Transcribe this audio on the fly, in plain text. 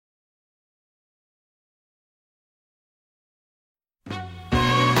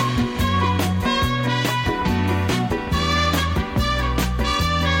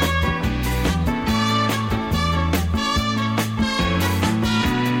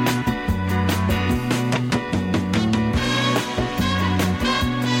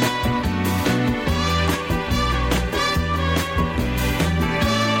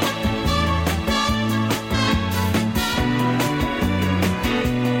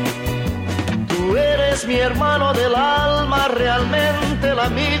eres mi hermano del alma, realmente el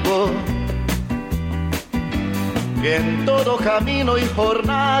amigo, que en todo camino y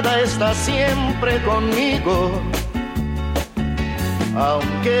jornada está siempre conmigo.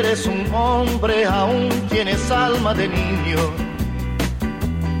 Aunque eres un hombre, aún tienes alma de niño,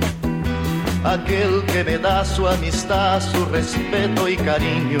 aquel que me da su amistad, su respeto y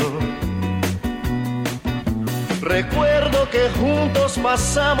cariño. Recuerdo que juntos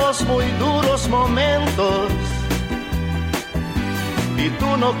pasamos muy duros momentos y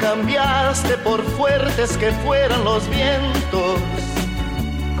tú no cambiaste por fuertes que fueran los vientos.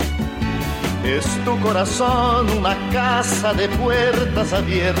 Es tu corazón una casa de puertas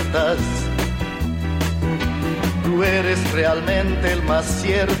abiertas. Tú eres realmente el más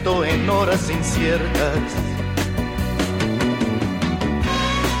cierto en horas inciertas.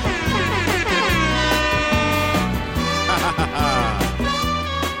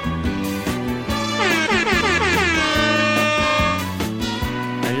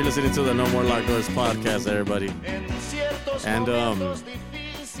 And you're listening to the No More Locked Doors podcast, everybody. And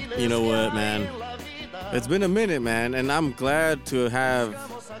you know what, man? It's been a minute, man, and I'm glad to have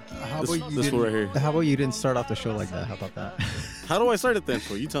this one right here. How about you didn't start off the show like that? How about that? How do I start it then?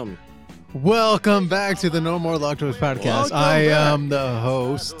 For you, tell me. Welcome back to the No More Locked Doors podcast. I am the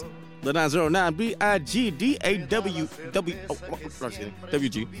host. The 909 BIGDAWWG.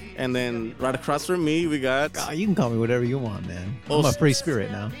 And then right across from me, we got. You can call me whatever you want, man. I'm a free spirit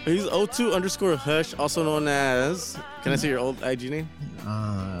now. He's O2_Hush, also known as. Can I say your old IG name?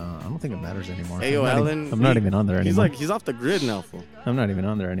 I don't think it matters anymore. Ayo Allen. I'm not even on there anymore. He's off the grid now, fool. I'm not even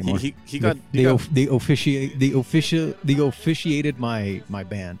on there anymore. They officiated my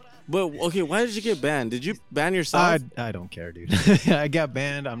ban. But okay, why did you get banned? Did you ban yourself? I don't care, dude. I got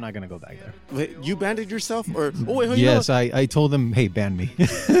banned. I'm not gonna go back there. Wait, you banned it yourself, or yes, I told them, hey, ban me.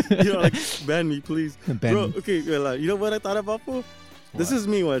 You're like, ban me, please, bro. Me. Okay, you know what I thought about, fool? This is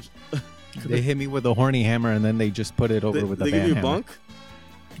me, watch. They hit me with a horny hammer, and then they just put it over with the ban hammer. They give you bunk?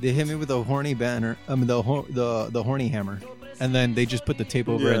 They hit me with a horny banner. The horny hammer, and then they just put the tape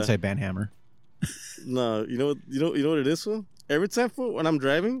over it and say ban hammer. No, you know what it is, fool? Every time, fool, when I'm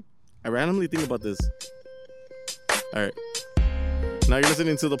driving, I randomly think about this. All right. Now you're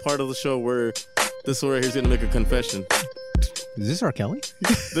listening to the part of the show where this one right here is going to make a confession. Is this R. Kelly?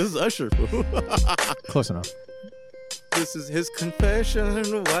 This is Usher. Close enough. This is his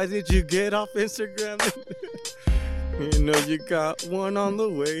confession. Why did you get off Instagram? You know you got one on the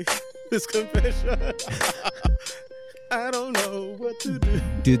way. His confession. I don't know what to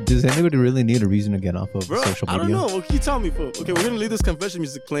do. Does anybody really need a reason to get off of social media? I don't know. Well, can you tell me, fool? Okay, we're going to leave this confession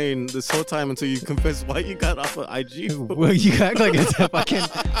music playing this whole time until you confess why you got off of IG. Fool. Well, you act like it's a fucking...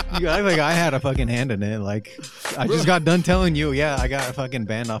 You act like I had a fucking hand in it. Like, I just got done telling you, I got fucking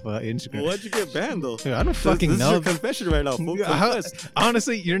banned off of Instagram. Well, why'd you get banned, though? Dude, I don't fucking know. This is your confession right now, fool.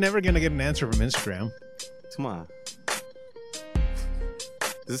 Honestly, you're never going to get an answer from Instagram. Come on.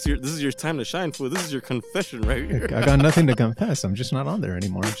 This is your time to shine, fool. This is your confession right here. I got nothing to confess. I'm just not on there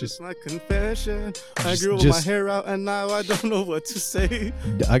anymore. It's my confession. I grew my hair out and now I don't know what to say.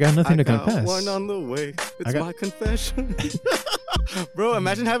 I got nothing to confess. I got one on the way. It's my confession. Bro,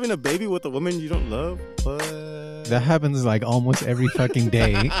 imagine having a baby with a woman you don't love. That happens like almost every fucking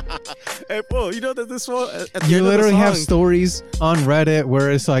day. Hey, bro, you know that this one. You literally have stories on Reddit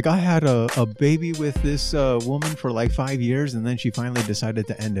where it's like, I had a baby with this woman for like 5 years, and then she finally decided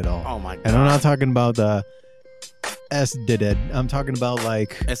to end it all. Oh my god! And I'm not talking about the did it. I'm talking about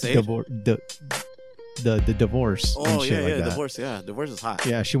like the divorce. Oh and shit like that. Divorce. Yeah, divorce is hot.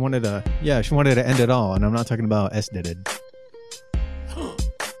 Yeah, she wanted to end it all, and I'm not talking about did it.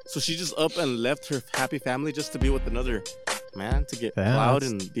 So she just up and left her happy family just to be with another man, to get plowed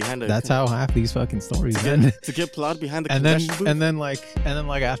and behind a... That's how half these fucking stories end. To get plowed behind the and then booth?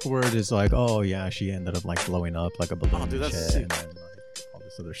 like afterward is like, oh yeah, she ended up like blowing up like a balloon and shit. And then like all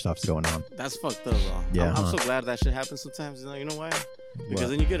this other stuff's going on. That's fucked up, though. Yeah. I'm so glad that shit happens sometimes. You know why? Because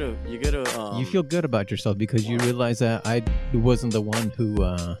then you get a you feel good about yourself because you realize that I wasn't the one who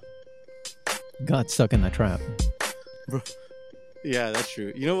got stuck in that trap. Bro. Yeah, that's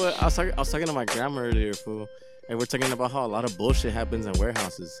true. You know what? I was talking to my grandma earlier, fool, and we're talking about how a lot of bullshit happens in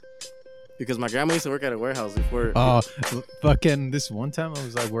warehouses. Because my grandma used to work at a warehouse before. Oh, fucking! This one time I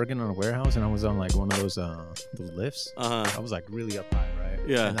was like working on a warehouse, and I was on like one of those lifts. I was like really up high, right?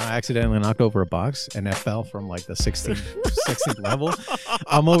 Yeah. And I accidentally knocked over a box, and it fell from like the 16th level.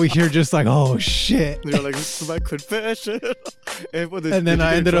 I'm over here just like, oh shit! You're like, this is my confession. And then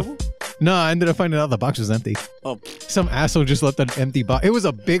I ended up finding out the box was empty. Oh, some asshole just left an empty box. It was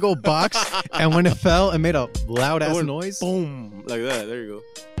a big old box, and when it fell, it made a loud ass noise. Boom, like that. There you go.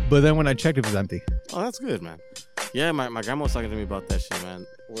 But then when I checked, it was empty. Oh, that's good, man. Yeah, my grandma was talking to me about that shit, man.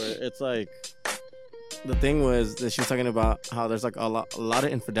 Where it's like, the thing was that she was talking about how there's like a lot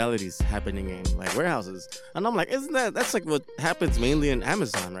of infidelities happening in like warehouses, and I'm like, that's like what happens mainly in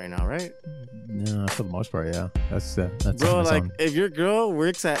Amazon right now, right? Yeah, for the most part, yeah. That's bro. Amazon. Like, if your girl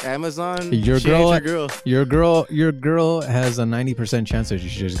works at Amazon, your girl has a 90% chance that she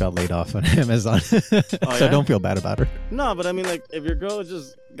just got laid off on Amazon. So don't feel bad about her. No, but I mean, like, if your girl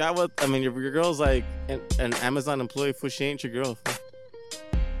just got if your girl's like an Amazon employee, she ain't your girl.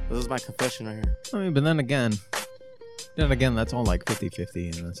 This is my confession right here. I mean, but then again, that's all like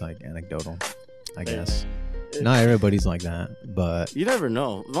 50-50, and it's like anecdotal, I guess. Not everybody's like that, but you never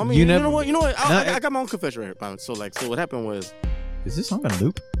know. I mean, you know what? I got my own confession right here. So what happened was, is this song on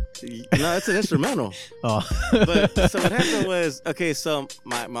loop? No, it's an instrumental. Oh, but so what happened was, okay, so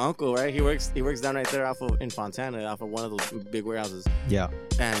my uncle, right? He works down right there in Fontana, off of one of those big warehouses. Yeah.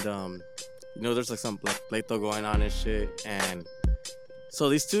 And there's like some like pleito going on and shit, and so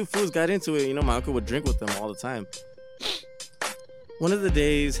these two fools got into it. My uncle would drink with them all the time. One of the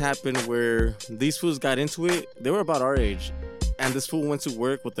days happened where these fools got into it. They were about our age. And this fool went to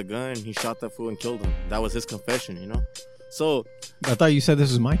work with a gun. He shot that fool and killed him. That was his confession, So I thought you said this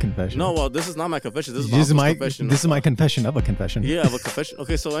was my confession. No, well, this is not my confession. This is my confession. This is my confession of a confession. Yeah, of a confession.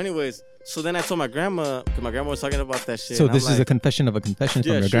 Okay, so anyways, so then I told my grandma, because my grandma was talking about that shit. So this is a confession of a confession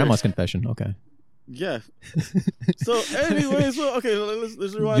from your grandma's confession. Okay. Yeah. So anyways, okay,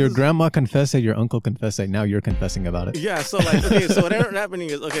 let's rewind. Your grandma confessed it, your uncle confessed it, now you're confessing about it. Yeah, so like, okay, so what ended up happening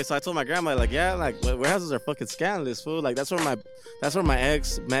is, okay, so I told my grandma, like, yeah, like, warehouses are fucking scandalous, fool. Like, that's where my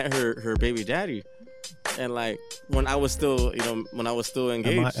ex met her baby daddy. And like, when I was still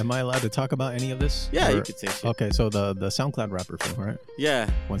engaged. Am I allowed to talk about any of this? Yeah, you could say shit. Okay, so the SoundCloud rapper fool, right? Yeah.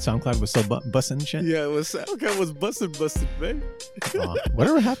 When SoundCloud was still busting shit? Yeah, SoundCloud was busting, man.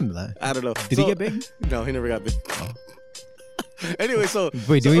 Whatever happened to that? I don't know. Did he get big? No, he never got big. Oh. Anyway, so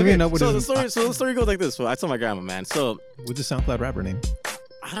wait, do we even know what? So the story goes like this. Fool. I told my grandma, man. So what's the SoundCloud rapper name?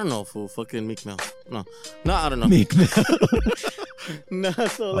 I don't know, fool. Fucking Meek Mill. No, I don't know. Meek Mill. No,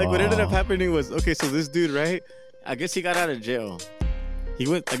 so like what ended up happening was, okay, so this dude, right? I guess he got out of jail. He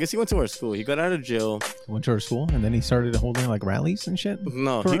went to our school. He got out of jail. Went to our school, and then he started holding like rallies and shit.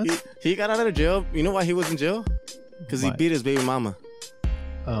 No, he got out of jail. You know why he was in jail? Because he beat his baby mama.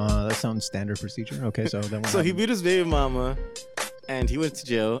 That sounds standard procedure. Okay, so then so he beat his baby mama, and he went to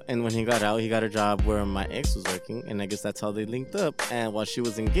jail. And when he got out, he got a job where my ex was working, and I guess that's how they linked up. And while she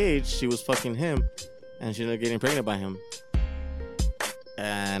was engaged, she was fucking him, and she ended up getting pregnant by him.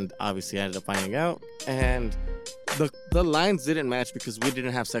 And obviously, I ended up finding out, and the lines didn't match because we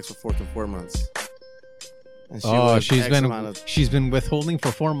didn't have sex for 4 months. And she's been withholding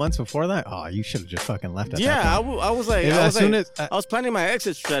for 4 months before that. Oh, you should have just fucking left. I was planning my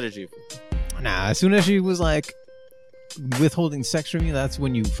exit strategy. Nah, as soon as she was like withholding sex from you, that's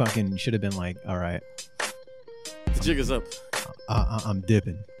when you fucking should have been like, all right, the jig is up. I'm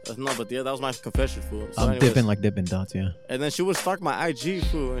dipping. No, but yeah, that was my confession, fool. So I'm dipping like Dippin' Dots, yeah. And then she would stalk my IG,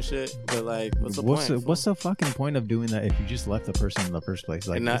 fool, and shit. But like, what's the fucking point of doing that if you just left the person in the first place?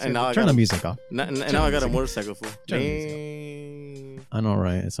 Like, turn the music off. Now I got a motorcycle, fool. I know,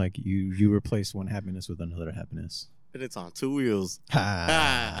 right? It's like you replace one happiness with another happiness. And it's on 2 wheels.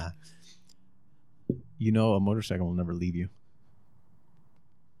 You know, a motorcycle will never leave you.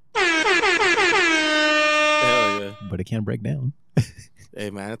 Hell yeah. But it can't break down. Hey,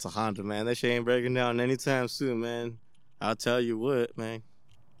 man, it's a Honda, man. That shit ain't breaking down anytime soon, man. I'll tell you what, man.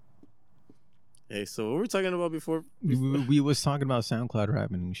 Hey, so what were we talking about before? We was talking about SoundCloud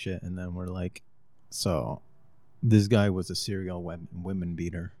rapping and shit, and then we're like, so this guy was a serial women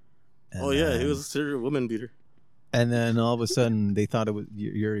beater. Oh, yeah, he was a serial woman beater. And then all of a sudden, they thought it was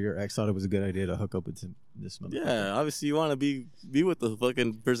your ex thought it was a good idea to hook up with this motherfucker. Yeah, obviously you want to be with the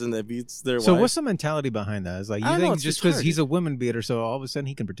fucking person that beats their wife. So what's the mentality behind that? Is like you think just because he's a woman beater, so all of a sudden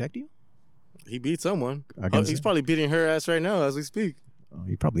he can protect you? He beat someone. He's probably beating her ass right now as we speak. Oh,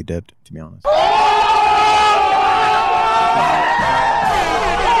 he probably dipped, to be honest. I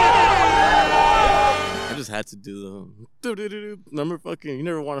just had to do the remember fucking. You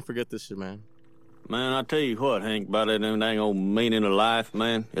never want to forget this shit, man. Man, I tell you what, Hank, about that dang old meaning of life,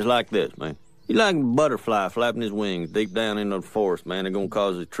 man. It's like this, man. You like a butterfly flapping his wings deep down in the forest, man. They're gonna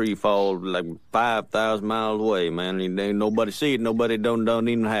cause a tree fall like 5,000 miles away, man. Ain't nobody see it, nobody don't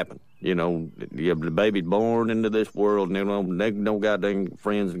even happen. You know, the baby's born into this world, and they don't got dang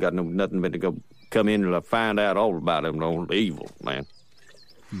friends, got nothing but to go come in and find out all about them, no evil, man.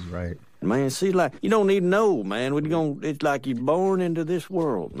 He's right. man. See, like, you don't even know, man. It's like you're born into this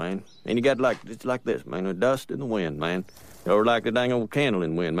world, man. And you got it's like this, man, the dust in the wind, man. Or like the dang old candle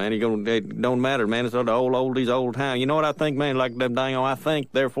in the wind, man. It don't matter, man. It's all the oldies, old time. You know what I think, man? Like them dang old, I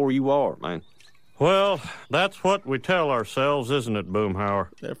think, therefore you are, man. Well, that's what we tell ourselves, isn't it, Boomhauer?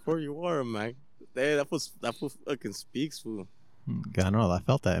 Therefore you are, man. Hey, that was fucking speaks, fool. God, no, I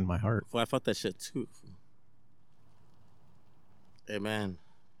felt that in my heart. Well, I felt that shit too. Hey, man,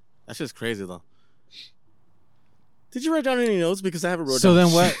 that's just crazy though. Did you write down any notes? Because I haven't wrote down.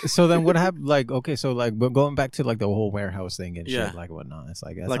 So then what happened? Like, okay, so like, but going back to like the whole warehouse thing and Yeah. shit, like whatnot. It's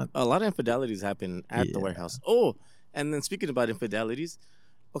like, A lot of infidelities happen at the warehouse. Oh, and then speaking about infidelities,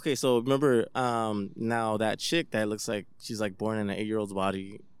 okay, so remember, now that chick that looks like she's like born in an 8-year-old's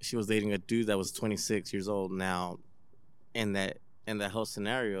body, she was dating a dude that was 26 years old. Now, in that whole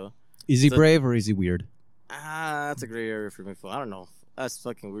scenario, is he brave or is he weird? That's a gray area for me. I don't know. That's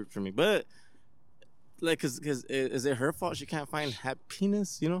fucking weird for me. But like, cause is it her fault she can't find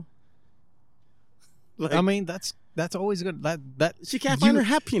happiness? You know. Like, I mean, that's always good. That she can't find her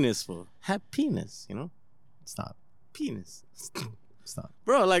happiness for happiness. You know. Stop. Penis. Stop.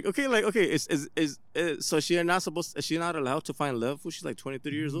 Bro, like okay, is so is she not allowed to find love? She's like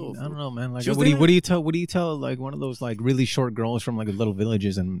 23 years old. I don't know, man. Like, what do you tell like one of those like really short girls from like little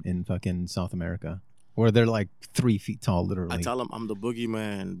villages in fucking South America where they're like 3 feet tall, literally? I tell them I'm the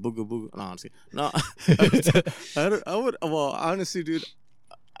boogeyman, booga booga. No, I'm just kidding. No, I would. Well, honestly, dude,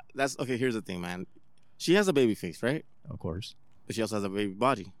 that's okay. Here's the thing, man. She has a baby face, right? Of course. But she also has a baby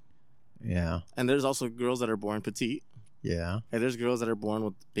body. Yeah. And there's also girls that are born petite. Yeah. And there's girls that are born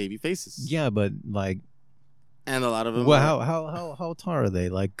with baby faces. Yeah, but like. And a lot of them. Well, how tall are they?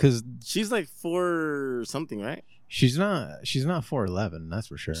 Like, cause she's like 4 something, right? She's not 4'11", that's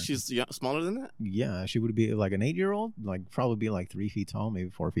for sure. She's smaller than that. Yeah, she would be like an 8-year-old, like probably be like 3 feet tall, maybe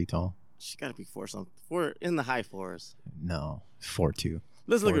 4 feet tall. She gotta be 4 in the high 4s. No, 4'2".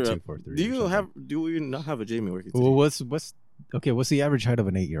 Let's look her up. 4'3". Do we not have a Jamie working? Well, what's the average height of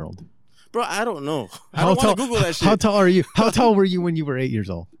an 8-year-old? Bro, I don't know. I don't want to Google that shit. How tall are you? How tall were you when you were 8 years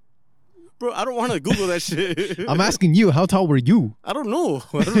old? Bro, I don't want to Google that shit. I'm asking you, how tall were you? I don't know.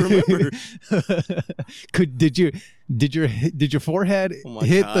 I don't remember. Did your forehead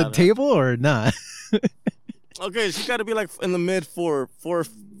hit the table or not? Okay, she got to be like in the mid 4,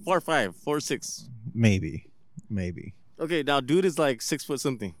 5, 4, 6. Maybe. Okay, now dude is like 6 foot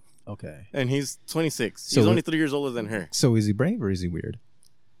something. Okay. And he's 26. He's only 3 years older than her. So is he brave or is he weird?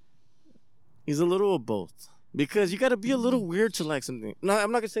 He's a little of both. Because you got to be a little weird to like something. No,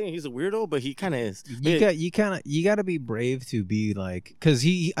 I'm not gonna say he's a weirdo, but he kind of is. You got to be brave to be like, because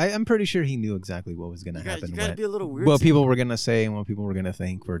I'm pretty sure he knew exactly what was gonna happen. You got to be a little weird. What people were gonna say and what people were gonna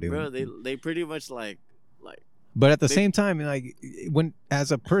think for doing. Bro, they pretty much like. But at the same time, like when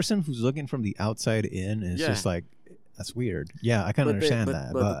as a person who's looking from the outside in, it's just like that's weird. Yeah, I kind of understand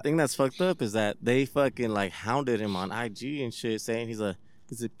that. But the thing that's fucked up is that they fucking like hounded him on IG and shit, saying he's a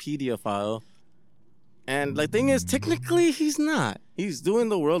pedophile. And the thing is, technically, he's not. He's doing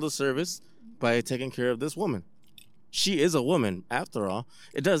the world a service by taking care of this woman. She is a woman, after all.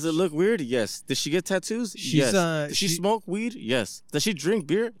 Does it look weird? Yes. Does she get tattoos? Yes. Does she smoke weed? Yes. Does she drink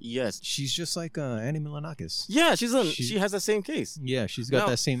beer? Yes. She's just like Annie Milonakis. Yeah, she has the same case. Yeah, she's got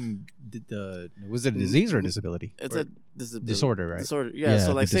that same. Was it a disease or a disability? It's a disability. Disorder, right? Disorder. Yeah.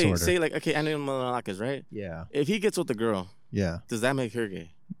 So like, say like, okay, Annie Milonakis, right? Yeah. If he gets with the girl, does that make her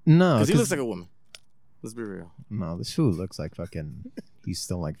gay? No, because he looks like a woman. Let's be real. No, this fool looks like fucking. He's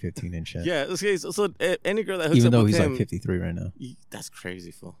still like 15 and shit. Yeah. Okay. So any girl that hooks even up though with he's him, like 53 right now. That's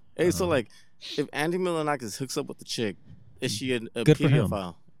crazy, fool. Hey, so like, if Andy Milonakis hooks up with the chick, is she a good pedophile? For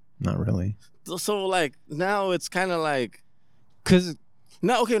him. Not really. So like now it's kind of like, cause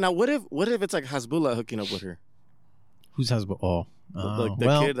now what if it's like Hasbullah hooking up with her? Who's Hasbullah? Oh, like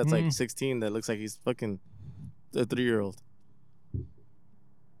the kid that's like 16 that looks like he's fucking a 3-year-old.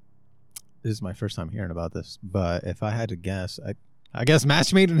 This is my first time hearing about this, but if I had to guess, I guess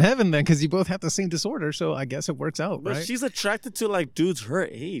match made in heaven then, because you both have the same disorder, so I guess it works out, but right? She's attracted to like dudes her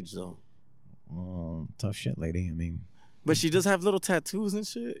age, though. Well, tough shit, lady. I mean, but she does have little tattoos and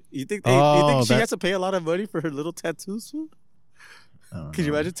shit. You think she has to pay a lot of money for her little tattoos, fool? Could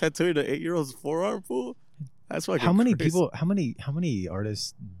you imagine tattooing an 8-year-old's forearm, fool? That's fucking how many crazy. people? How many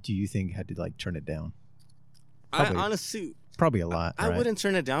artists do you think had to like turn it down? Probably. I honestly. Probably a lot. I wouldn't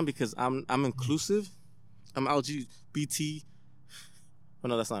turn it down because I'm inclusive. I'm LGBT. Oh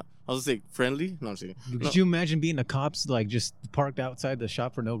no, that's not. I was gonna say friendly. No, I'm saying. Could you imagine being a cop's like just parked outside the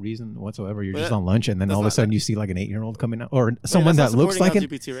shop for no reason whatsoever? You're just on lunch, and then all of a sudden you see like an 8-year-old coming out, or someone that looks like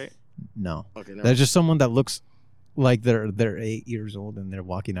LGBT, right? No. Okay. That's just someone that looks Like they're 8 years old and they're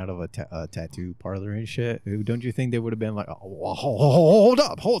walking out of a tattoo parlor and shit. Don't you think they would have been like, oh, hold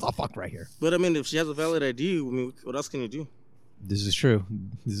the fuck right here? But I mean, if she has a valid ID, I mean, what else can you do? This is true.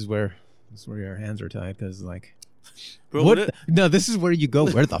 This is where your hands are tied because like, bro, what? No, this is where you go.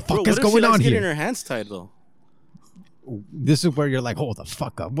 Where the fuck is going on here? Getting her hands tied though. This is where you're like, hold the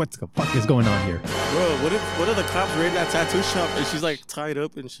fuck up. What the fuck is going on here, bro? What if the cops raid that tattoo shop and she's like tied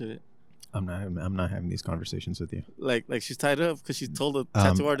up and shit? I'm not having these conversations with you. Like she's tied up because she told the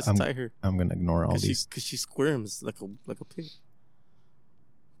tattoo artist to tie her. I'm gonna ignore all these because she squirms like a pig.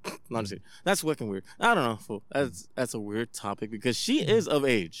 No, I'm just kidding. That's fucking weird. I don't know, fool. That's a weird topic because she is of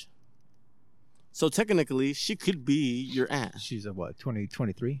age. So technically, she could be your aunt. She's a what?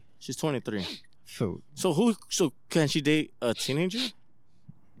 23? She's 23. Food. So can she date a teenager?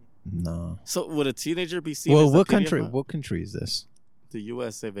 No. So would a teenager be seen? Well, as what country? What country is this? The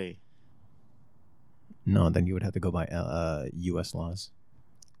U.S. of A. No, then you would have to go by U.S. laws.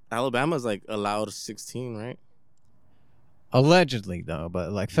 Alabama's like allowed 16, right? Allegedly, though,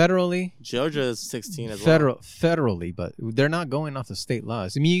 but like federally, Georgia is 16 as well. Federally, but they're not going off the state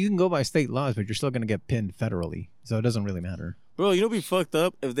laws. I mean, you can go by state laws, but you're still going to get pinned federally, so it doesn't really matter. Bro, you know, be fucked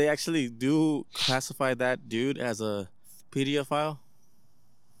up if they actually do classify that dude as a pedophile.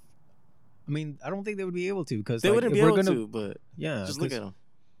 I mean, I don't think they would be able to because they wouldn't be able to. But yeah, just look at him.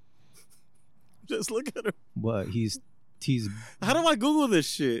 Just look at him. What he's. How do I Google this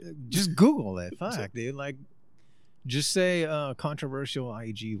shit? Just Google it. Fuck, dude. Like. Just say controversial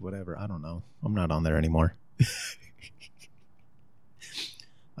IG, whatever. I don't know. I'm not on there anymore.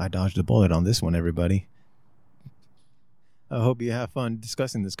 I dodged a bullet on this one, everybody. I hope you have fun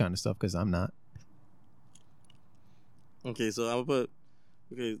discussing this kind of stuff because I'm not. Okay, so I'm gonna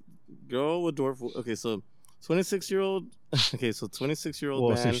put girl with dwarf. Okay, so 26-year-old. Okay, so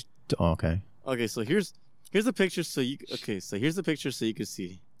 26-year-old man. Okay. Okay, so here's the picture. So here's the picture so you can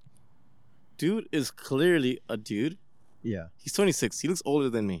see. Dude is clearly a dude. Yeah. He's 26. He looks older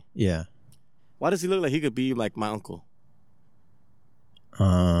than me. Yeah. Why does he look like he could be like my uncle?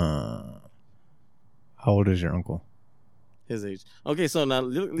 How old is your uncle? His age. Okay, so now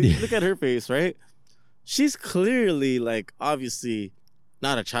look at her face, right? She's clearly like obviously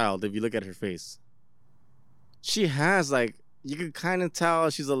not a child if you look at her face. She has like you can kind of tell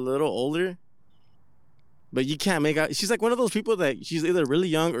she's a little older. But you can't make out. She's like one of those people that she's either really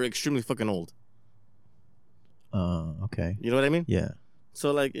young or extremely fucking old. Okay. You know what I mean? Yeah.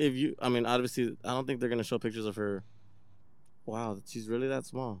 So like obviously I don't think they're gonna show pictures of her. Wow, she's really that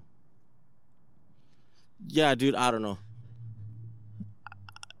small. Yeah, dude, I don't know.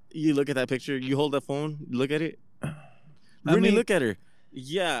 You look at that picture, you hold that phone, look at it. Really look at her.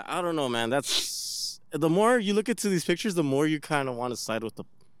 Yeah, I don't know, man. That's the more you look into these pictures, the more you kind of want to side with the.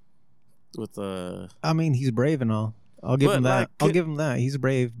 I mean, he's brave and all. I'll give him that. Like, I'll give him that. He's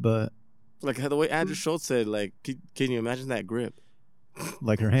brave, but like the way Andrew Schultz said, like, can you imagine that grip?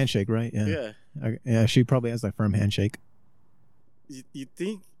 Like her handshake, right? Yeah. Yeah, she probably has like firm handshake. You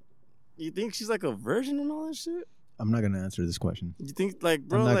think she's like a virgin and all that shit? I'm not gonna answer this question. You think like,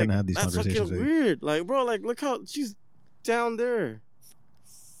 bro, I'm not like, gonna have these that's conversations. Fucking weird. Like, bro, like, look how she's down there.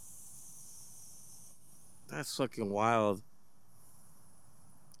 That's fucking wild.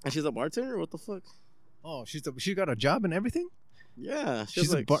 And she's a bartender? What the fuck? Oh, she got a job and everything? Yeah.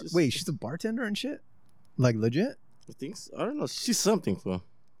 She's a bartender and shit? Like legit? I think so. I don't know. She's something, fool.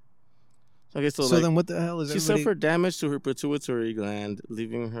 Okay, so then what the hell is she suffered damage to her pituitary gland,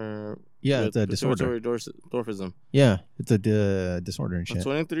 leaving her it's a disorder. Dwarfism. Yeah, it's a disorder and shit. A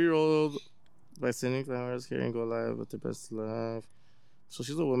 23-year-old by sending flowers, caring, go live with the best life. So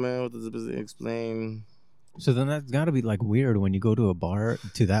she's a woman with the disability explain. So then that's got to be like weird when you go to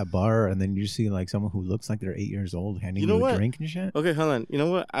that bar, and then you see like someone who looks like they're 8 years old handing you a drink and shit. Okay, hold on. You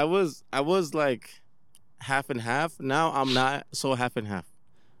know what? I was like half and half. Now I'm not so half and half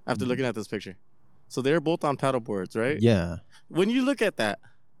after looking at this picture. So they're both on paddle boards, right? Yeah. When you look at that,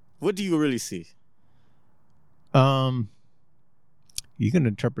 what do you really see? You can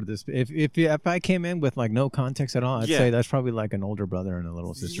interpret this. If I came in with like no context at all, I'd say that's probably like an older brother and a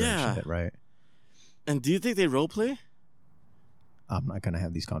little sister and shit, right? And do you think they role play? I'm not gonna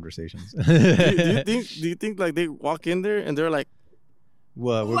have these conversations. do you think like they walk in there and they're like,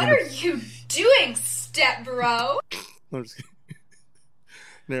 "What are you doing, step bro?" I'm just kidding.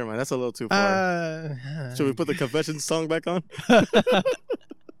 Never mind. That's a little too far. Should we put the confession song back on?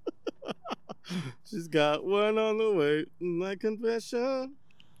 She's got one on the way. My confession.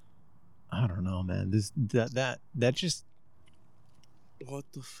 I don't know, man. That just. What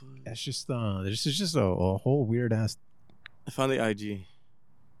the fuck? That's just this is just a whole weird ass. I found the IG.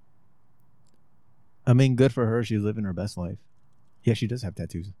 I mean, good for her. She's living her best life. Yeah, she does have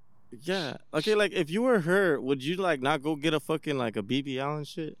tattoos. Yeah. Okay, like, if you were her, would you, like, not go get a fucking, like, a BBL and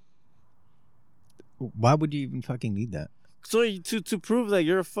shit? Why would you even fucking need that? So, to prove that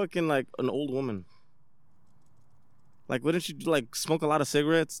you're a fucking, like, an old woman. Like, wouldn't you, like, smoke a lot of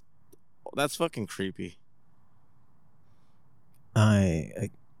cigarettes? That's fucking creepy. I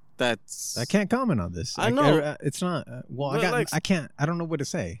can't comment on this. I know. It's not. Well, I can't. I don't know what to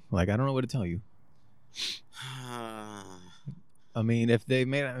say. Like, I don't know what to tell you. I mean, if they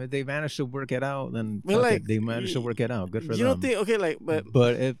managed to work it out, then they managed to work it out. Good for them. You don't think? Okay, like,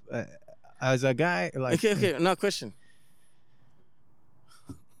 but if as a guy, like, okay, no question.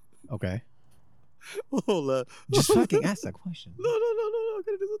 Okay. Hold up. Just fucking ask that question. No. I'm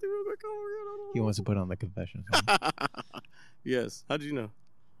gonna do something real quick. He wants to put on the confession. Yes. How do you know?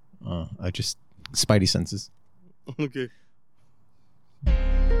 I just spidey senses. Okay.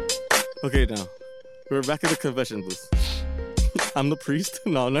 Okay, now we're back at the confession booth. I'm the priest.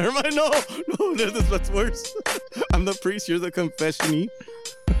 No, never mind. No, that's worse. I'm the priest. You're the confessionee.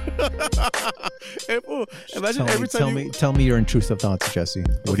 Hey, fool, imagine every time tell me your intrusive thoughts, Jesse.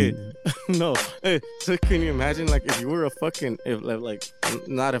 Okay. No. Hey, so can you imagine, like, if you were a fucking,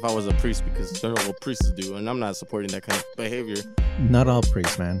 not if I was a priest, because I don't know what priests do, and I'm not supporting that kind of behavior. Not all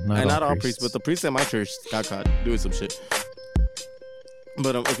priests, man. Not all priests, but the priest at my church got caught doing some shit.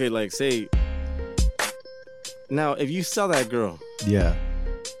 But okay, like, say, now if you saw that girl, yeah,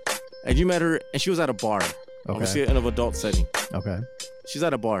 and you met her, and she was at a bar, obviously in an adult setting. Okay. She's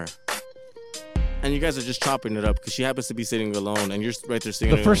at a bar. And you guys are just chopping it up because she happens to be sitting alone and you're right there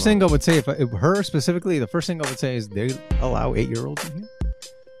singing. The first thing I would say, if her specifically, the first thing I would say is they allow 8-year-olds in here?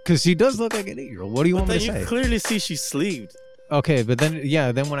 Because she does look like an 8-year-old. What do you want me to say? You clearly see she's sleeved. Okay, but then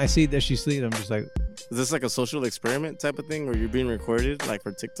when I see that she's sleeved, I'm just like... Is this like a social experiment type of thing where you're being recorded, like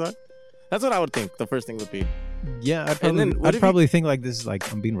for TikTok? That's what I would think the first thing would be. Yeah, I'd probably think like this is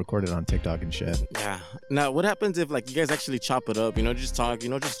like I'm being recorded on TikTok and shit. Yeah. Now, what happens if like you guys actually chop it up? You know, just talk. You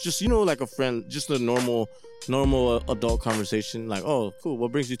know, just like a friend, just a normal adult conversation. Like, oh, cool.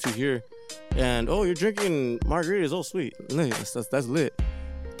 What brings you to here? And oh, you're drinking margaritas. Oh, sweet. That's lit.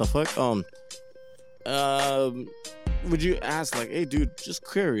 The fuck. Would you ask like, hey, dude, just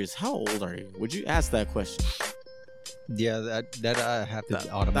curious, how old are you? Would you ask that question? Yeah, that I have to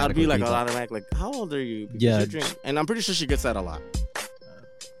automatically. That'd be like an automatic, like, how old are you? Because yeah, and I'm pretty sure she gets that a lot.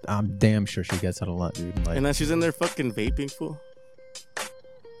 I'm damn sure she gets that a lot, dude. Like, and then she's in there fucking vaping, fool.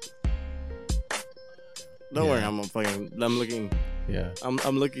 Don't worry, I'm looking. Yeah,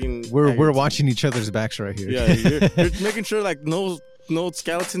 I'm looking. We're watching each other's backs right here. Yeah, you're making sure like no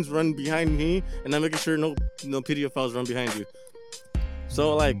skeletons run behind me, and I'm making sure no pedophiles run behind you.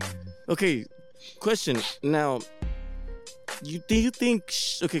 So like, okay, question now. Do you think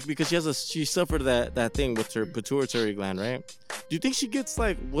because she suffered that thing with her pituitary gland, right? Do you think she gets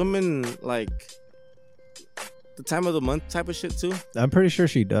like women like the time of the month type of shit too? I'm pretty sure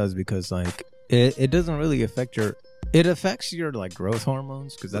she does because like it doesn't really affect your. It affects your like growth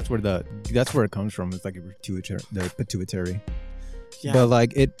hormones because that's where it comes from. It's like the pituitary. Yeah. But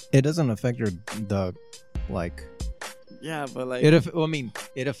like it doesn't affect the like. Yeah, but like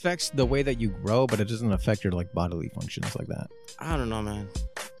it affects the way that you grow, but it doesn't affect your like bodily functions like that. I don't know, man.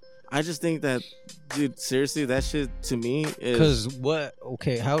 I just think that, dude, seriously, that shit to me is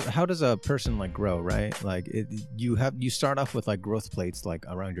how does a person like grow, right? Like you start off with like growth plates like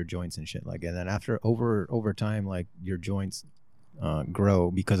around your joints and shit, like, and then after over time like your joints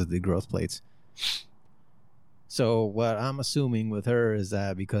grow because of the growth plates. So what I'm assuming with her is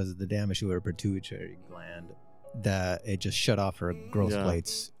that because of the damage to her pituitary gland, that it just shut off her growth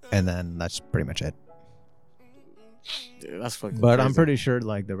plates, and then that's pretty much it. Dude, that's fucking But crazy. I'm pretty sure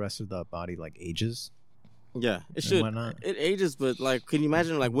like the rest of the body like ages. Yeah, it should. It ages, but like, can you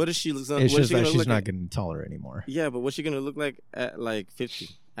imagine like what is she? It's just that she's not getting taller anymore. Yeah, but what's she gonna look like at like 50,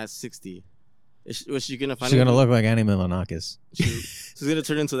 at 60? What's she gonna find? She's gonna look like Annie Milonakis. She's gonna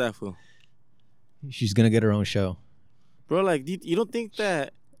turn into that fool. She's gonna get her own show, bro. Like, you don't think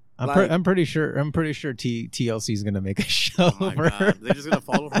that? I'm pretty sure TLC is gonna make a show. Oh my God. They're just gonna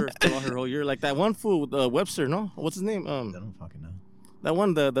follow her throughout her whole year, like that one fool, Webster. No, what's his name? I don't fucking know. That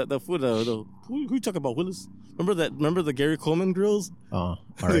one, the fool, who you talking about, Willis? Remember the Gary Coleman girls? Oh,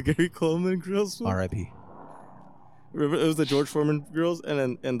 the Gary Coleman girls. R.I.P. Remember it was the George Foreman girls,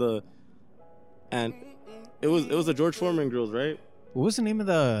 and it was the George Foreman girls, right? What was the name of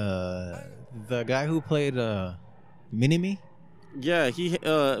the guy who played Mini-Me? Yeah, he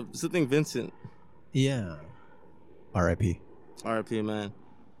something Vincent. Yeah. R.I.P. R.I.P. man.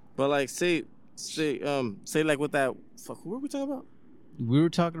 But like say like with that who were we talking about? we were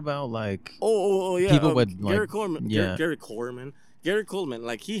talking about like yeah. people with Gary like Coleman. yeah. Gary Coleman.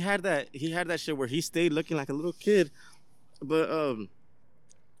 Like he had that shit where he stayed looking like a little kid, but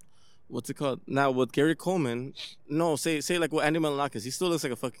what's it called? Now with Gary Coleman, no, say like with Andy Milonakis, he still looks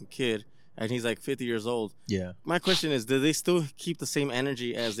like a fucking kid, and he's like 50 years old. Yeah. My question is, do they still keep the same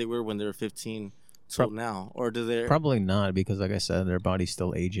energy as they were when they were 15 till now, or do they? Probably not, because like I said, their body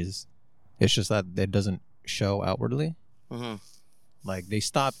still ages. It's just that it doesn't show outwardly. Mm-hmm. Like they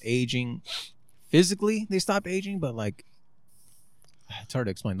stop aging physically, they stop aging, but like it's hard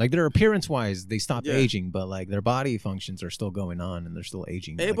to explain. Like their appearance wise, they stop aging, but like their body functions are still going on and they're still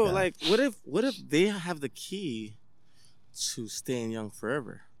aging. Hey, like but that. like, what if they have the key to staying young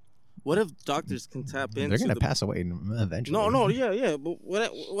forever? What if doctors can tap into? They're gonna pass away eventually. No, yeah. But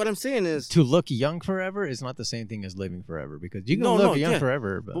what I'm saying is, to look young forever is not the same thing as living forever, because you can look young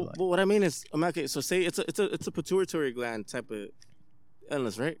forever. But, but what I mean is, okay, so say it's a pituitary gland type of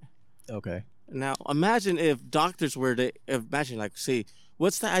illness, right? Okay. Now imagine if doctors were to imagine, like, say,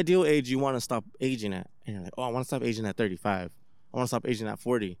 what's the ideal age you want to stop aging at? And you're like, oh, I want to stop aging at 35. I want to stop aging at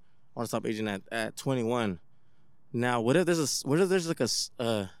 40. I want to stop aging at 21. Now, what if there's like a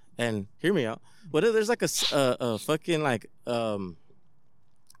and hear me out. What if there's like a fucking like a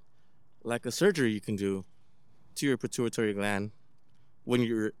surgery you can do to your pituitary gland when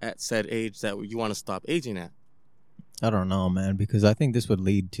you're at said age that you want to stop aging at? I don't know, man, because I think this would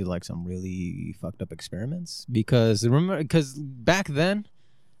lead to like some really fucked up experiments. Because back in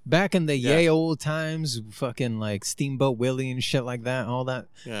the yay old times, fucking like Steamboat Willie and shit like that, all that.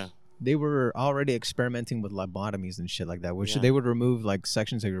 Yeah. They were already experimenting with lobotomies and shit like that, which they would remove like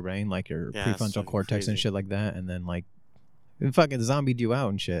sections of your brain, like your prefrontal cortex and shit like that, and then like fucking zombied you out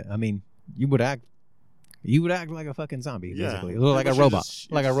and shit. I mean, you would act like a fucking zombie, basically. Like a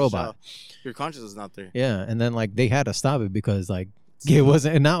robot. Your consciousness is not there. Yeah, and then like they had to stop it because like it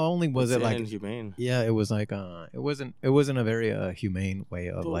wasn't. And not only was it like inhumane. Yeah, it was like it wasn't a very humane way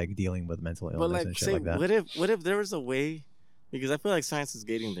of like dealing with mental illness and shit like that. What if there was a way? Because I feel like science is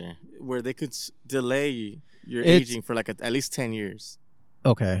getting there, where they could delay your aging for like at least 10 years.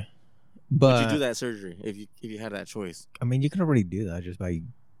 Okay, but would you do that surgery if you had that choice? I mean, you can already do that just by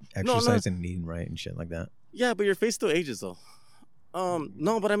exercising and eating right and shit like that. Yeah, but your face still ages though.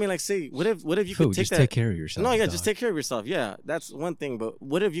 No, but I mean, like, say, what if you could take just take care of yourself? No, yeah, just take care of yourself. Yeah, that's one thing. But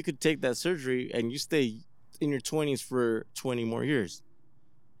what if you could take that surgery and you stay in your 20s for 20 more years?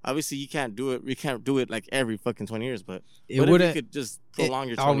 Obviously, you can't do it. We can't do it like every fucking 20 years. But what if you could just prolong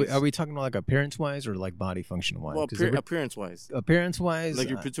your 20s? Are we talking about like appearance-wise or like body function-wise? Well, appearance-wise. Appearance-wise, like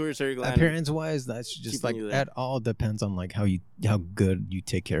your pituitary gland. Appearance-wise, that's just like that. All depends on like how good you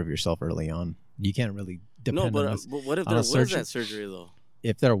take care of yourself early on. You can't really depend. But what if there was that surgery though?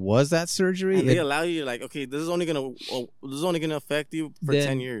 If there was that surgery, and they allow you, like, okay, this is only gonna affect you for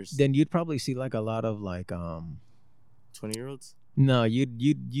 10 years. Then you'd probably see like a lot of like 20-year-olds. No,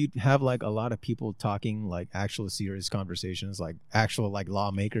 you'd have like a lot of people talking like actual serious conversations, like actual like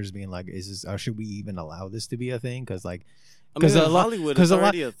lawmakers being like, should we even allow this to be a thing? Because like, because a lot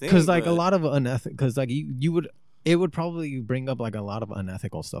of unethical, because like it would probably bring up like a lot of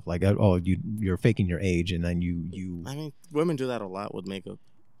unethical stuff, like, oh, you're faking your age, and then you. I mean, women do that a lot with makeup.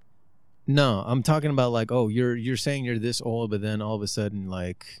 No, I'm talking about like, oh, you're saying you're this old, but then all of a sudden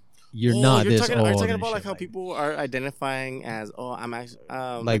like. You're not this old. Are you talking about like how people are identifying as, oh, I'm actually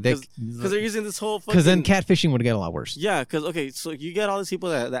like because they're using this whole because then catfishing would get a lot worse. Yeah, because okay, so you get all these people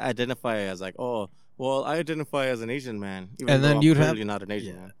that identify as like, oh, well, I identify as an Asian man, and then you're not an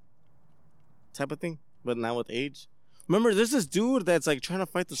Asian man, type of thing. But now with age, remember, there's this dude that's like trying to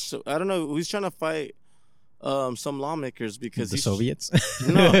fight I don't know, he's trying to fight some lawmakers because the Soviets.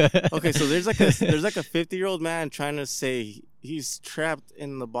 No, okay, so there's like a 50-year-old man trying to say he's trapped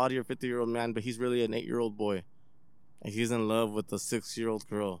in the body of a 50-year-old man, but he's really an 8-year-old boy, and he's in love with a 6-year-old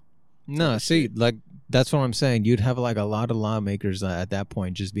girl. No, see, like that's what I'm saying. You'd have like a lot of lawmakers at that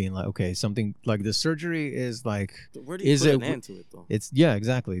point just being like, okay, something like the surgery is like, where do you put an end to it though? It's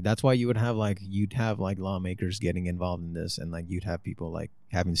exactly. That's why you'd have like lawmakers getting involved in this, and like you'd have people like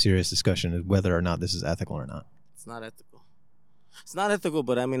having serious discussion of whether or not this is ethical or not. It's not ethical. It's not ethical,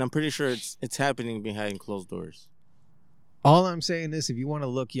 but I mean, I'm pretty sure it's happening behind closed doors. All I'm saying is, if you want to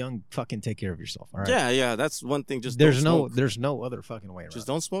look young, fucking take care of yourself. All right? Yeah, that's one thing. Just there's no other fucking way around. Just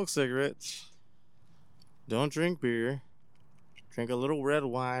don't smoke cigarettes. Don't drink beer. Drink a little red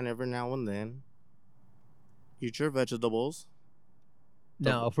wine every now and then. Eat your vegetables.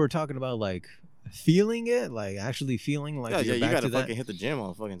 Now, if we're talking about like feeling it, like actually feeling like you gotta fucking hit the gym all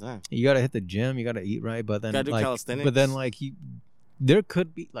the fucking time. You gotta hit the gym. You gotta eat right, but then gotta do like, calisthenics. But then like there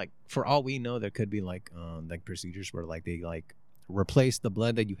could be like, for all we know, there could be like procedures where like they like replace the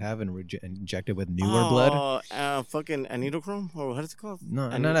blood that you have and inject it with newer blood. Fucking anidochrome, or what is it called? No,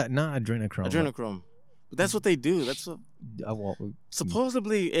 not adrenochrome. Adrenochrome. But that's what they do. That's what. Well,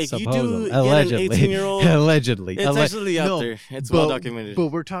 Supposedly, if you supposedly. do Allegedly. get an 18-year-old, allegedly, it's actually out there. It's well documented. But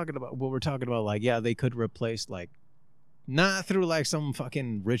we're talking about like, yeah, they could replace like, not through like some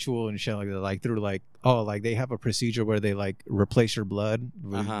fucking ritual and shit like that, like through like, oh, like they have a procedure where they like replace your blood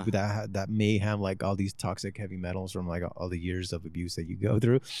that may have like all these toxic heavy metals from like all the years of abuse that you go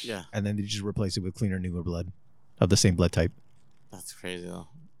through. Yeah. And then they just replace it with cleaner, newer blood of the same blood type. That's crazy though.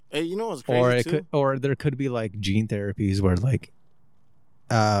 Hey, you know what's crazy or there could be like gene therapies where like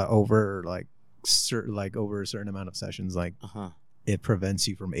over like over a certain amount of sessions, like it prevents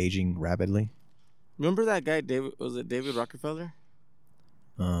you from aging rapidly. Remember that guy, David? Was it David Rockefeller?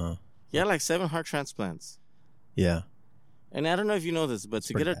 He had like 7 heart transplants. Yeah. And I don't know if you know this, but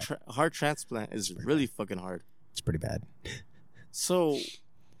to get a heart transplant is really fucking hard. It's pretty bad. So,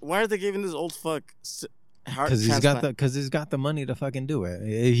 why are they giving this old fuck heart transplant? Because he's got the money to fucking do it.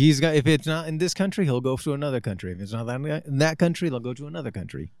 If it's not in this country, he'll go to another country. If it's not in that country, they'll go to another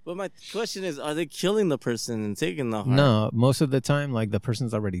country. But my question is, are they killing the person and taking the heart? No, most of the time, like the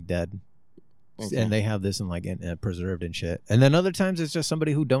person's already dead. Okay. And they have this in preserved and shit. And then other times it's just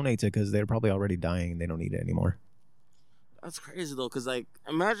somebody who donates it because they're probably already dying and they don't need it anymore. That's crazy though, because like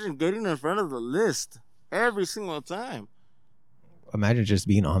imagine getting in front of the list every single time. Imagine just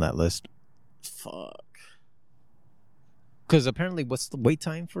being on that list. Fuck. Because apparently, what's the wait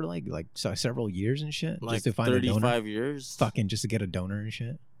time for like several years and shit? Like just to find 35 a donor? years. Fucking just to get a donor and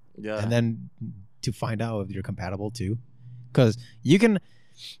shit. Yeah. And then to find out if you're compatible too, because you can.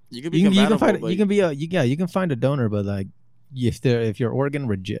 You can be compatible. You can find a donor, but like if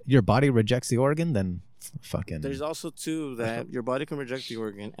your body rejects the organ, then fucking. There's also too that your body can reject the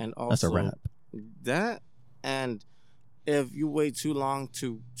organ, and also that's a wrap. That, and if you wait too long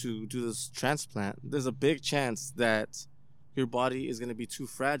to do this transplant, there's a big chance that your body is going to be too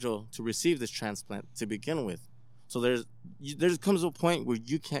fragile to receive this transplant to begin with. So there comes a point where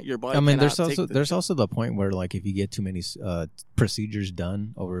you can't. Your body. I mean, there's also the point where like if you get too many procedures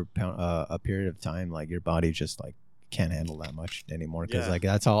done over a period of time, like your body just like can't handle that much anymore because like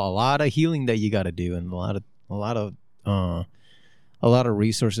that's a lot of healing that you got to do and a lot of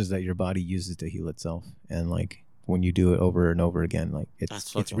resources that your body uses to heal itself. And like when you do it over and over again, like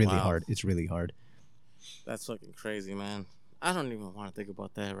it's really hard. It's really hard. That's fucking crazy, man. I don't even want to think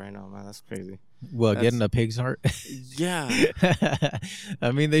about that right now, man. That's crazy. Well, getting a pig's heart? Yeah.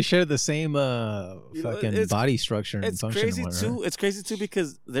 I mean, they share the same fucking body structure and function. It's crazy, too. It's crazy, too,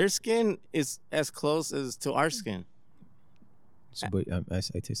 because their skin is as close as to our skin. So, but, I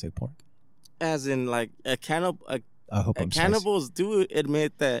taste like pork. As in, like, cannibals do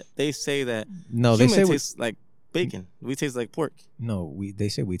admit that they say that they say taste like bacon. We taste like pork. No, they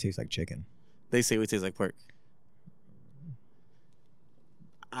say we taste like chicken. They say we taste like pork.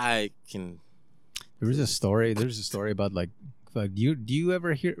 I can. There's a story about like do you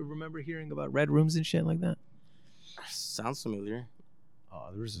ever remember hearing about red rooms and shit like that? Sounds familiar. Oh,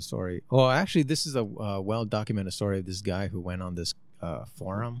 there was a story. Oh, actually, this is a well-documented story of this guy who went on this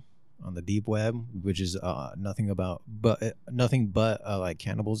forum on the deep web, which is nothing but like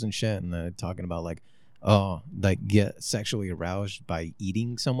cannibals and shit, and they're talking about like get sexually aroused by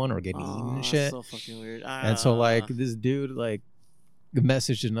eating someone or getting eaten and shit. So fucking weird. And so like this dude like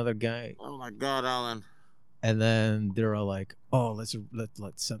messaged another guy. Oh my god, Alan. And then they're all like, "Oh, let's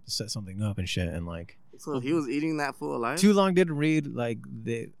set something up and shit." And like, so he was eating that fool alive. Too long didn't read. Like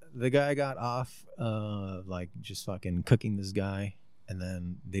the guy got off, like just fucking cooking this guy, and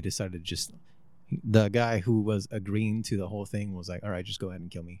then they decided the guy who was agreeing to the whole thing was like, "All right, just go ahead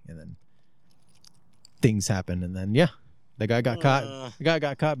and kill me." And then things happened, and then the guy got caught. The guy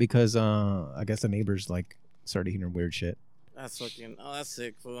got caught because I guess the neighbors like started hearing weird shit. That's fucking. Oh, that's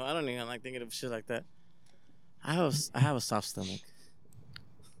sick, fool. I don't even like thinking of shit like that. I have a soft stomach.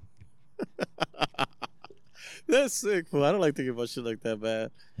 That's sick, fool. I don't like thinking about shit like that, man.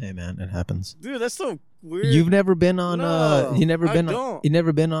 Hey, man, it happens. Dude, that's so weird. You've never been on. No, you never been. don't. You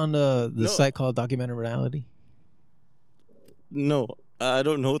never been on the site called Documented Reality. No, I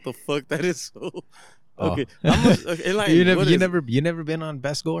don't know what the fuck that is. Okay, you never been on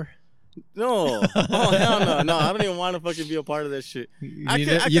Best Gore. No, oh hell no, I don't even want to fucking be a part of that shit.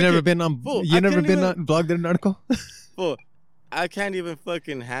 You never been on Blog Their Narco? Fool, I can't even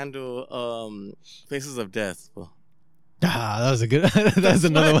fucking handle Faces of Death. Fool. That was a good. That's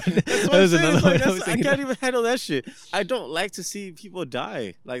another one. That was another one. I can't even handle that shit. I don't like to see people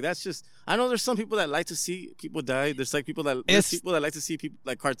die. Like that's just. I know there's some people that like to see people die. There's people that like to see people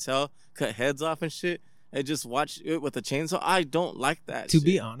like cartel cut heads off and shit. and just watch it with a chainsaw. I don't like that. To shit.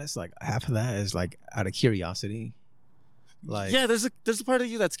 be honest, like half of that is like out of curiosity. Like yeah, there's a part of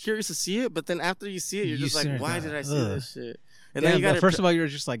you that's curious to see it, but then after you see it, you're You just like, stare why at did that. I see this shit? And yeah, then you got first of all, you're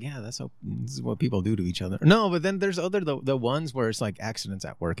just like, yeah, this is what people do to each other. No, but then there's the ones where it's like accidents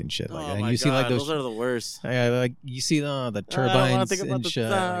at work and shit like that. oh And my you see like God, those are the worst. yeah, like you see the wanna turbines think about and the- shit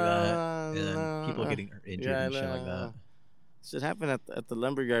like that, and no. people getting injured Yeah, and shit like no. that. Shit happened at the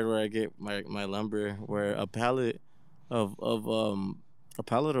lumber yard where I get my lumber, where a pallet of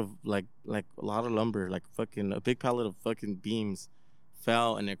like a lot of lumber, like fucking a big pallet of fucking beams,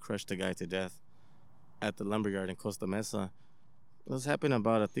 fell and it crushed a guy to death at the lumber yard in Costa Mesa. This happened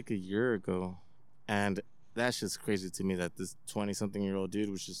about I think a year ago, and that's just crazy to me that this 20-something-year-old dude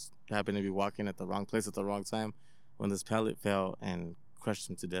was just happened to be walking at the wrong place at the wrong time when this pallet fell and crushed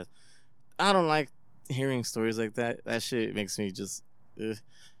him to death. I don't like hearing stories like that. That shit makes me just, you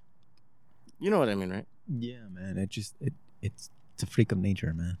know what I mean, right? Yeah, man. It's a freak of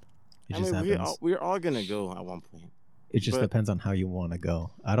nature, man. It just happens. we're all gonna go at one point. It just but- depends on how you want to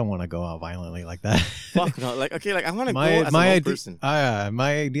go. I don't want to go out violently like that. Fuck no, like okay, like I want to go as an old idea, person.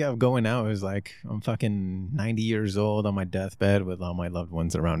 my idea of going out is like I'm fucking 90 years old on my deathbed with all my loved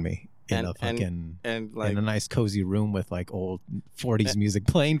ones around me in a fucking and like in a nice cozy room with like old 40s music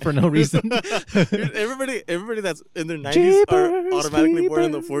playing for no reason. everybody that's in their 90s are Jeepers automatically born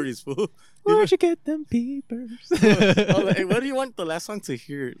in the creepers. 40s, fool. Where'd you get them peepers? Oh, like, what do you want the last song to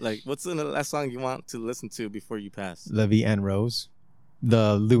hear? Like, what's the last song you want to listen to before you pass? Levy and Rose,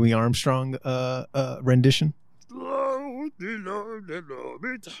 the Louis Armstrong rendition.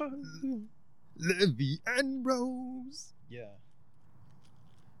 Levy and Rose. Yeah.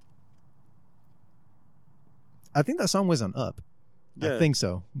 I think that song was on Up. Yeah. I think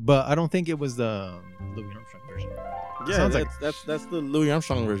so, but I don't think it was the Louis Armstrong version. Yeah, Sounds like- that's the Louis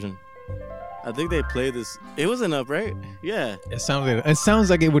Armstrong version. I think they played this. It was an Up, right? Yeah. It sounds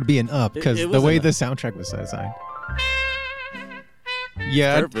like it would be an Up because It the was way an the soundtrack was designed.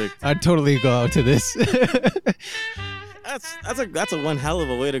 Yeah, Perfect. I'd totally go out to this. That's a one hell of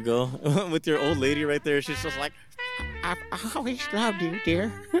a way to go with your old lady right there. She's just like, I always loved you,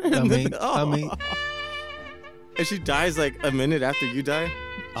 dear. I mean, and she dies like a minute after you die.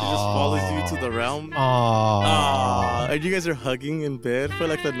 She just follows you to the realm. Aww. And you guys are hugging in bed for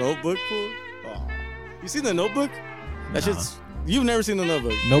like the Notebook. Fool. You seen the Notebook? That shit's. You've never seen the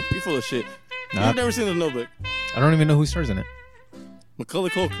Notebook. Nope. You full of shit. Nah. You've never seen the Notebook. I don't even know who stars in it. Macaulay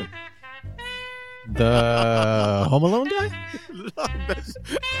Culkin. The Home Alone guy?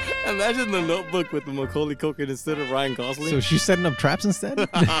 Imagine the Notebook with the Macaulay Culkin instead of Ryan Gosling. So she's setting up traps instead?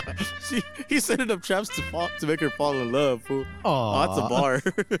 He's setting up traps to make her fall in love, fool. Aw. Oh, that's a bar.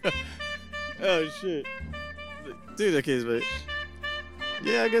 Oh shit, dude. Okay, but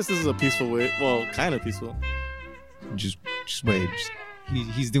yeah, I guess this is a peaceful way. Well, kind of peaceful. Just wait.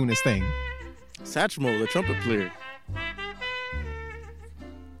 He's doing his thing. Satchmo, the trumpet player.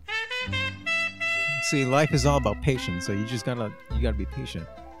 See, life is all about patience, so you gotta be patient.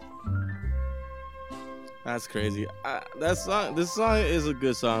 That's crazy. This song is a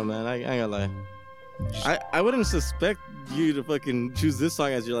good song, man. I ain't gonna lie. I wouldn't suspect you to fucking choose this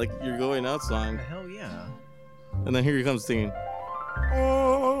song as your going out song, Hell yeah. and then here he comes singing.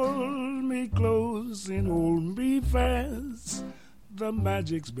 Hold me close and hold me fast. The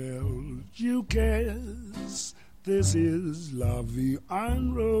magic spell you cast. This is La Vie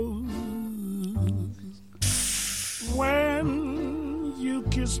en Rose. When you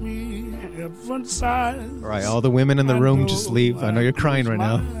kiss me, heaven sighs. All right, all the women in the room, just leave. I know you're crying right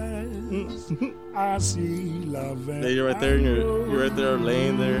now. I see love. Yeah, you're right there, and you're right there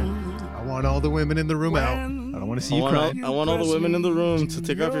laying there. I want all the women in the room out. I don't want to see you cry. I want all the women in the room to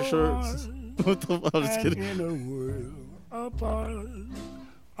take off your shorts. What the fuck? I'm just kidding. In a world apart,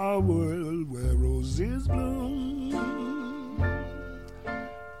 a world where roses bloom.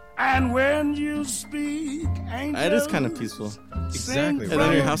 And when you speak, That is kind of peaceful. Exactly. And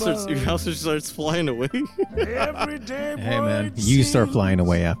then your house starts flying away. Every day, Hey man, you start flying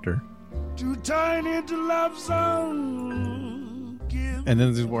away after. to turn into love song. Give And then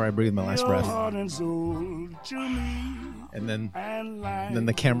this is where I breathe my last your breath. heart and soul to me. And then And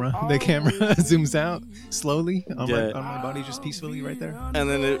the camera zooms out slowly on Yeah. my body, just peacefully right there. And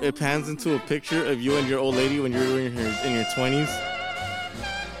then it pans into a picture of you and your old lady when you're in your 20s.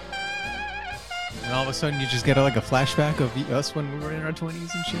 And all of a sudden, you just get like a flashback of us when we were in our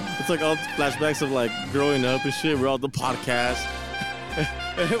 20s and shit. It's like all flashbacks of like growing up and shit. We're all the podcast.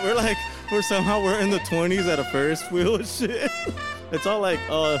 we're in the 20s at a Ferris wheel and shit. It's all like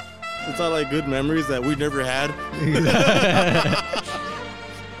good memories that we never had.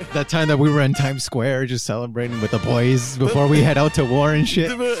 That time that we were in Times Square just celebrating with the boys before we head out to war and shit.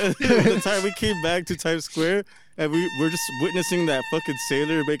 The time we came back to Times Square and we're just witnessing that fucking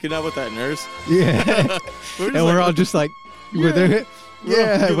sailor making out with that nurse. Yeah. We're all just like, we're there.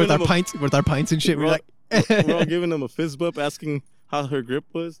 Yeah, giving with our them pints and shit. We're like, we're all giving them a fist bump, asking how her grip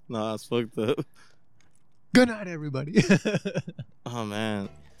was. Nah, it's fucked up. good night, everybody. Oh man.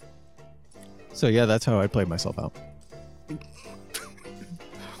 So yeah, that's how I played myself out.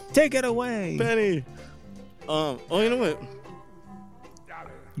 Take it away, Benny. Oh, you know what?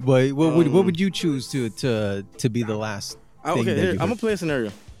 What would you choose to be the last? Okay, thing that here, you I'm gonna heard? play a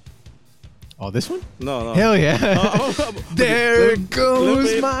scenario. Oh, this one? No. Hell yeah! There let me goes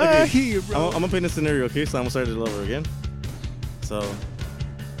play it. my Okay. hero. I'm gonna play the scenario, okay? So I'm gonna start it over again. So,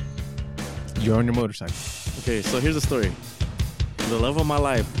 You're on your motorcycle. okay, so here's the story. The love of my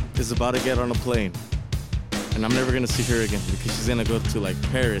life is about to get on a plane. And I'm never gonna see her again because she's gonna go to like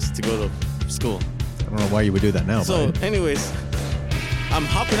Paris to go to school. I don't know why you would do that now. So, but anyways, I'm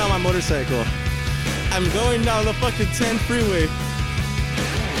hopping on my motorcycle. I'm going down the fucking 10 freeway.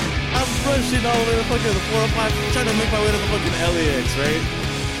 I'm rushing all the way to fucking the 405, trying to make my way to the fucking LAX, right?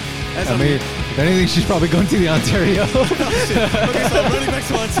 As I mean, if anything, she's probably going to the Ontario. okay, so I'm running back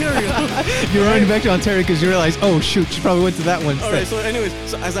to Ontario. You're running back to Ontario because you realize, oh shoot, she probably went to that one. All right, so anyways,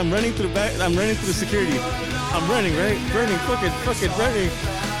 so as I'm running through security. I'm running, right? Fucking running.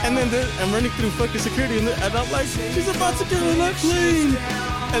 And then I'm running through fucking security, and I'm like, she's about to get on that plane.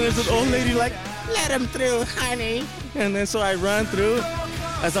 And there's an old lady like, let him through, honey. And then so I run through.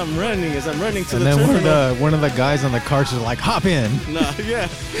 As I'm running to And the then terminal. one of the guys on the cart is like, hop in. Nah, yeah.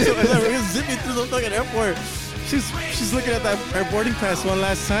 So as I'm zipping through the fucking airport, she's looking at her boarding pass one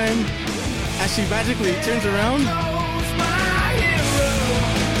last time. As she magically turns around,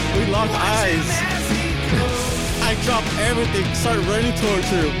 we lock eyes. I drop everything, start running towards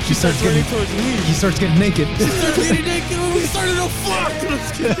her. She starts running towards me. He starts getting naked. Starts getting naked and we started to fuck.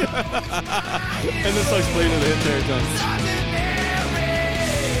 And then starts playing the entire time.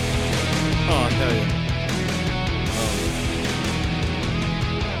 Oh, hell yeah.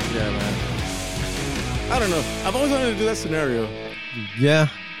 Yeah, man. I don't know. I've always wanted to do that scenario. Yeah.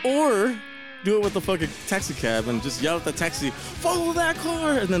 Or do it with the fucking taxi cab and just yell at the taxi, follow that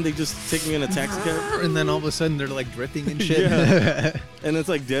car. And then they just take me in a taxi cab. And then all of a sudden they're like drifting and shit. Yeah. And it's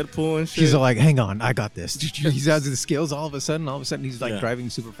like Deadpool and shit. She's like, hang on, I got this. He's out of the scales all of a sudden he's like Yeah. driving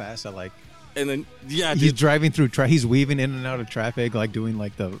super fast. And then, yeah, He's dude. driving through, he's weaving in and out of traffic, like doing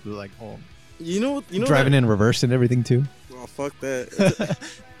like the whole You know driving that, in reverse and everything too. Oh, fuck that.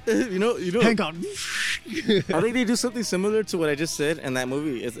 you know. Hang on. I think they do something similar to what I just said in that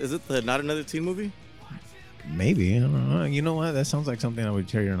movie. Is it the Not Another Teen movie? Maybe. I don't know. You know what? That sounds like something I would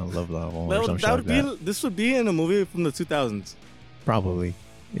carry on a love level or something like that. This would be in a movie from the 2000s. Probably.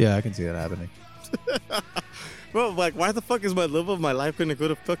 Yeah, I can see that happening. Bro, like, why the fuck is my love of my life gonna go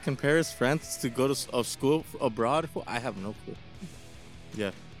to fucking Paris, France to go to school abroad? I have no clue.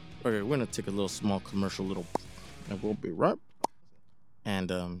 Yeah. Okay, we're gonna take a little small commercial, and we'll be right. And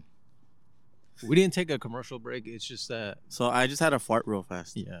We didn't take a commercial break. It's just that. so I just had a fart real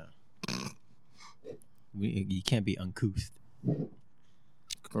fast. Yeah. You can't be uncouth.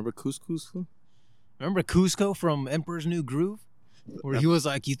 Remember Couscous? Remember Cusco from Emperor's New Groove? Where he was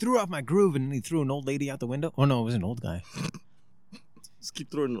like, you threw off my groove, and then he threw an old lady out the window. Oh no, it was an old guy. Just keep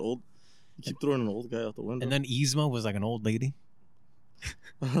throwing an old guy out the window. And then Yzma was like an old lady.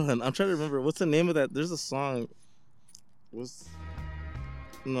 And I'm trying to remember what's the name of that. There's a song.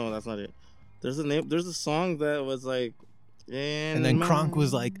 No, that's not it. There's a song that was like, And then Kronk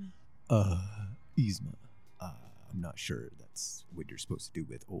was like, Yzma, I'm not sure that's what you're supposed to do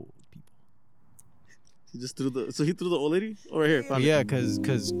with old people. He just threw the old lady over here. Found Yeah, it. because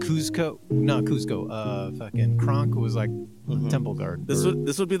fucking Kronk was like temple guard. This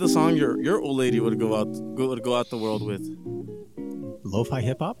would be the song your old lady would go out the world with. Lo-fi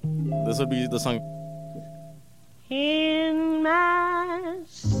hip hop. This would be the song. In my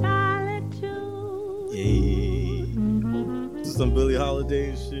solitude. This is some Billie Holiday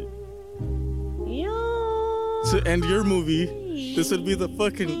and shit. To end your movie, this would be the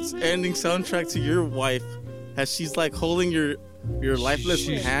fucking ending soundtrack to your wife, as she's like holding your lifeless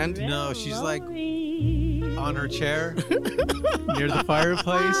hand. No, she's like on her chair near the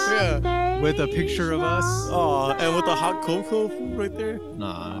fireplace. Yeah. With a picture of us. Oh, and with the hot cocoa right there.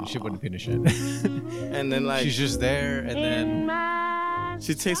 Nah, she wouldn't finish it. And then like she's just there, and then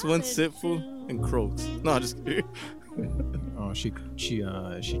she takes one sip, fool, and croaks. No, just kidding. oh, she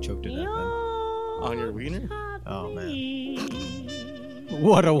choked it out. On your wiener. Oh man,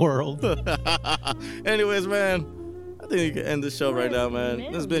 what a world. Anyways, man, think you can end the show right now, man.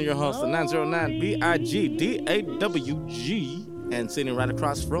 This has been your host, the 909 BIGDAWG. And sitting right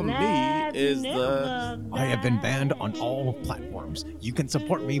across from me is the... I have been banned on all platforms. You can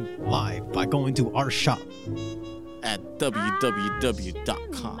support me live by going to our shop at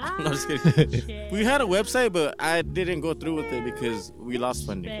www.com. No, just kidding. We had a website, but I didn't go through with it because we lost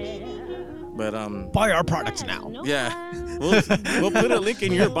funding. But buy our products now. Yeah, we'll put a link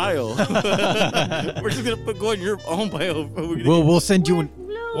in your bio. We're just gonna go in your own bio. We'll send you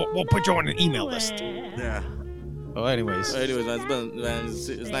we'll put you on an email list. Yeah. Oh, anyways, man,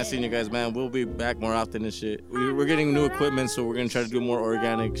 it's nice seeing you guys, man. We'll be back more often and shit. We're getting new equipment, so we're gonna try to do more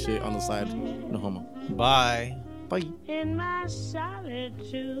organic shit on the side. No homo. Bye. Bye. In my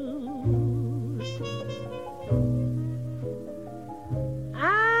solitude,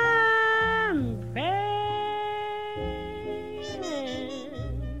 I'm praying.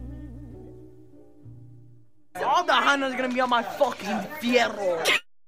 All the Hanas gonna be on my fucking fierro.